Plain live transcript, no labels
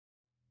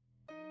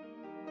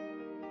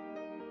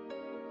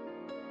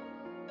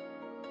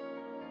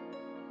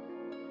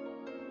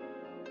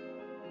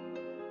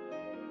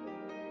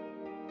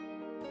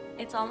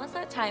It's almost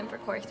that time for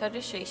course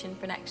registration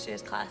for next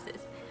year's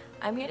classes.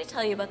 I'm here to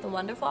tell you about the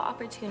wonderful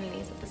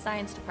opportunities that the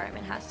science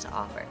department has to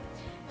offer.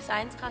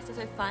 Science classes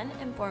are fun,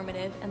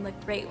 informative, and look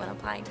great when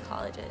applying to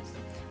colleges.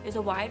 There's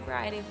a wide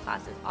variety of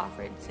classes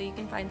offered, so you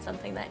can find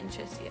something that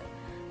interests you.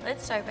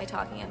 Let's start by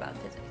talking about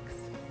physics.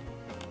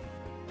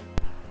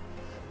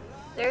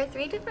 There are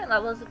 3 different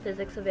levels of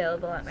physics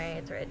available at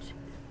Marriotts Ridge.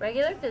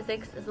 Regular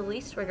physics is the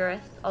least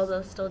rigorous,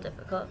 although still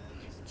difficult.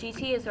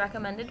 GT is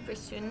recommended for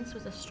students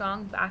with a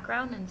strong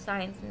background in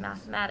science and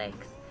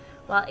mathematics,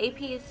 while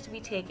AP is to be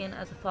taken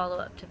as a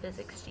follow-up to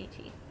Physics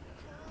GT.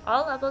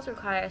 All levels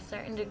require a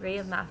certain degree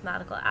of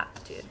mathematical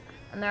aptitude,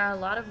 and there are a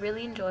lot of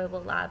really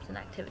enjoyable labs and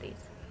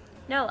activities.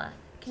 Noah,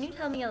 can you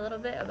tell me a little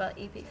bit about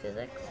AP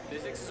Physics?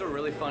 Physics is a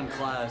really fun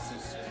class.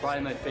 It's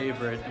probably my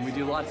favorite, and we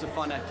do lots of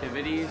fun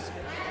activities.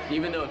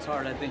 Even though it's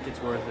hard, I think it's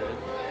worth it.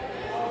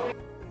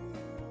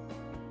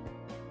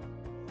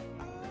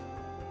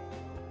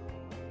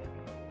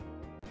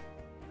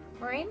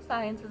 Marine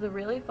science is a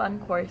really fun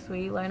course where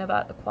you learn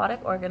about aquatic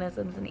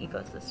organisms and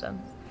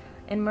ecosystems.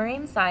 In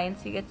marine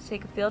science, you get to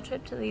take a field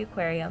trip to the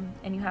aquarium,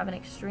 and you have an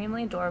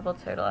extremely adorable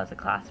turtle as a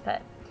class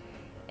pet.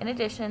 In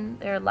addition,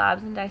 there are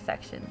labs and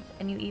dissections,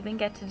 and you even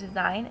get to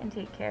design and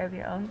take care of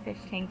your own fish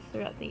tanks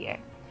throughout the year.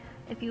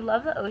 If you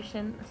love the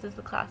ocean, this is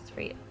the class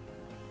for you.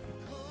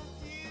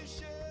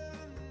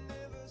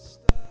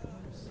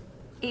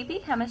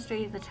 AP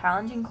Chemistry is a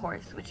challenging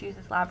course which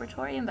uses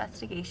laboratory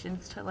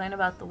investigations to learn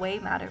about the way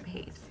matter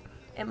behaves.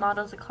 It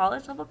models a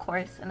college-level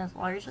course and is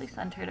largely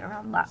centered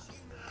around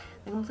labs.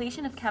 The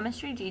completion of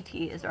Chemistry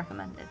GT is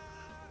recommended.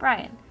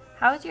 Brian,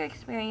 how has your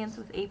experience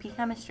with AP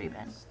Chemistry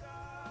been?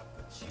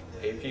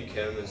 AP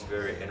Chem is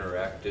very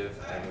interactive,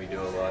 and we do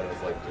a lot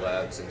of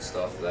labs and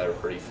stuff that are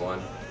pretty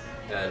fun.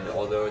 And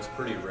although it's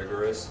pretty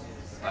rigorous,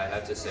 I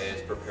have to say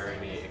it's preparing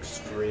me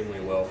extremely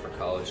well for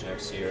college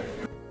next year.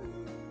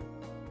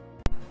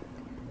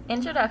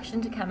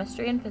 Introduction to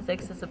Chemistry and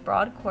Physics is a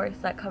broad course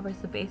that covers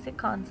the basic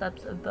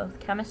concepts of both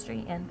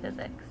chemistry and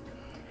physics.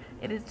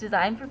 It is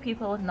designed for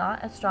people with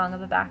not as strong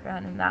of a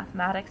background in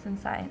mathematics and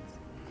science.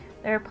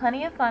 There are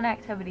plenty of fun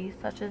activities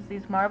such as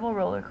these marble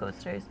roller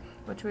coasters,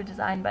 which were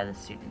designed by the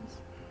students.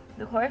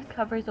 The course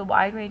covers a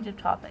wide range of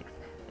topics,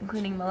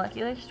 including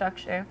molecular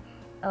structure,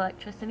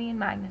 electricity and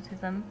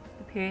magnetism,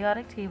 the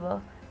periodic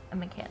table, and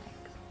mechanics.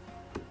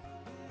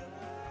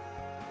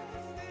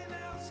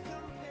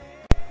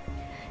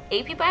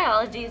 AP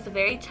Biology is a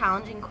very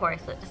challenging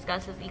course that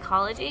discusses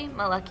ecology,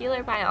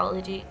 molecular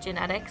biology,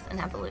 genetics, and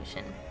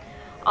evolution.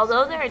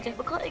 Although there are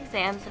difficult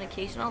exams and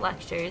occasional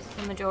lectures,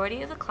 the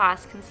majority of the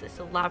class consists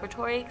of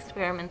laboratory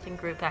experiments and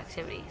group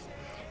activities.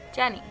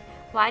 Jenny,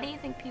 why do you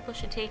think people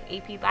should take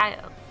AP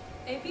Bio?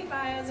 AP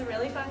Bio is a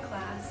really fun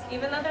class.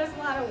 Even though there's a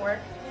lot of work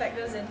that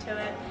goes into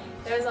it,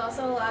 there's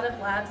also a lot of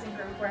labs and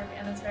group work,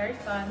 and it's very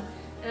fun.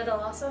 And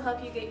it'll also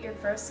help you get your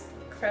first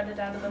credit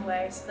out of the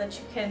way so that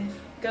you can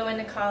go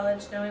into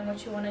college knowing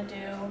what you want to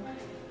do,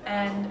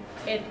 and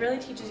it really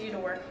teaches you to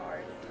work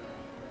hard.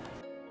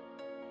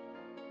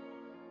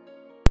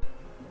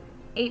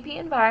 AP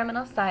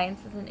Environmental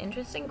Science is an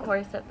interesting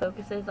course that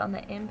focuses on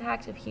the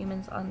impact of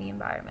humans on the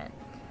environment.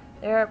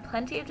 There are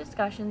plenty of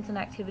discussions and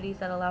activities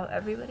that allow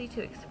everybody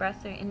to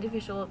express their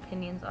individual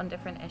opinions on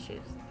different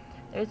issues.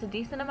 There's a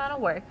decent amount of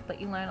work,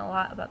 but you learn a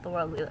lot about the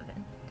world we live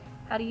in.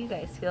 How do you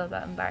guys feel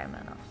about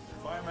environmental?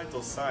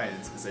 Environmental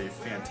science is a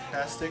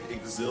fantastic,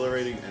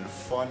 exhilarating, and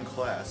fun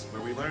class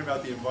where we learn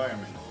about the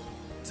environment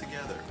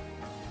together.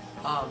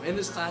 In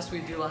this class, we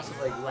do lots of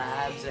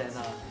labs, and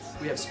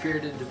we have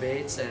spirited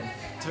debates, and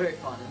it's very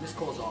fun. And Miss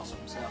Cole's awesome,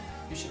 so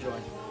you should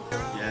join.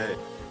 Yay!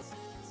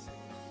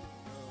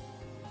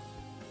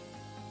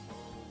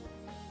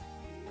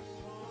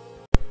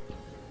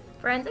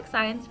 Forensic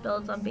science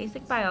builds on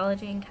basic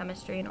biology and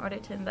chemistry in order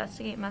to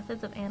investigate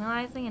methods of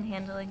analyzing and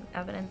handling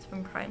evidence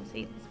from crime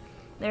scenes.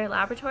 There are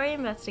laboratory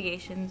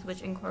investigations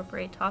which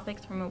incorporate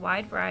topics from a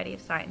wide variety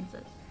of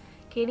sciences.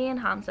 Katie and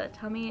Hamza,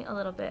 tell me a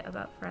little bit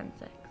about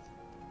forensics.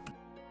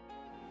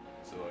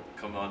 So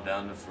come on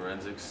down to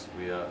forensics.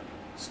 We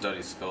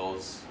study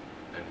skulls,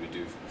 and we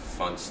do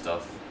fun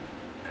stuff,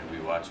 and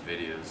we watch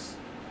videos,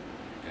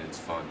 and it's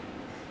fun.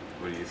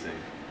 What do you think?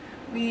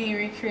 We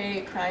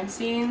recreate crime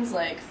scenes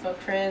like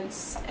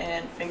footprints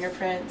and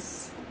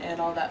fingerprints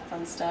and all that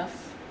fun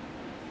stuff.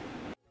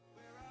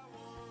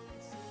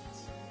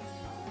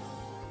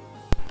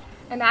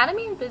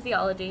 Anatomy and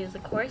Physiology is a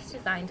course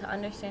designed to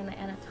understand the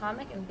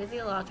anatomic and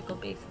physiological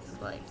basis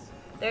of life.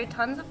 There are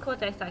tons of cool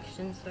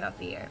dissections throughout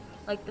the year,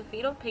 like the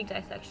fetal pig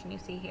dissection you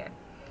see here.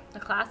 The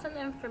class and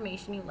the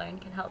information you learn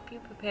can help you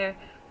prepare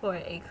for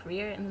a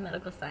career in the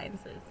medical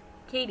sciences.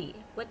 Katie,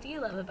 what do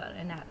you love about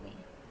anatomy?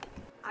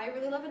 I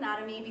really love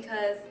anatomy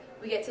because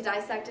we get to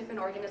dissect different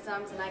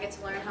organisms, and I get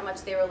to learn how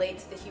much they relate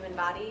to the human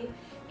body.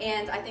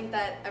 And I think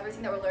that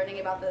everything that we're learning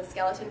about the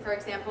skeleton, for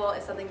example,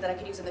 is something that I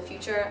could use in the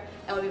future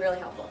and would be really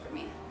helpful for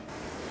me.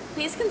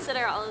 Please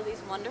consider all of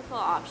these wonderful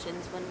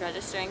options when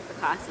registering for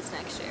classes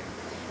next year.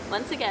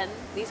 Once again,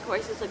 these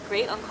courses look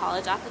great on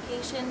college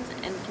applications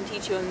and can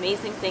teach you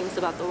amazing things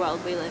about the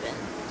world we live in.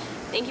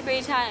 Thank you for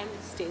your time.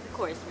 Stay the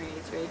course,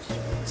 Marriotts Ridge.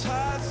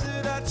 Tides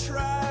that I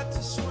tried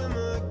to swim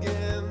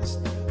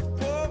against.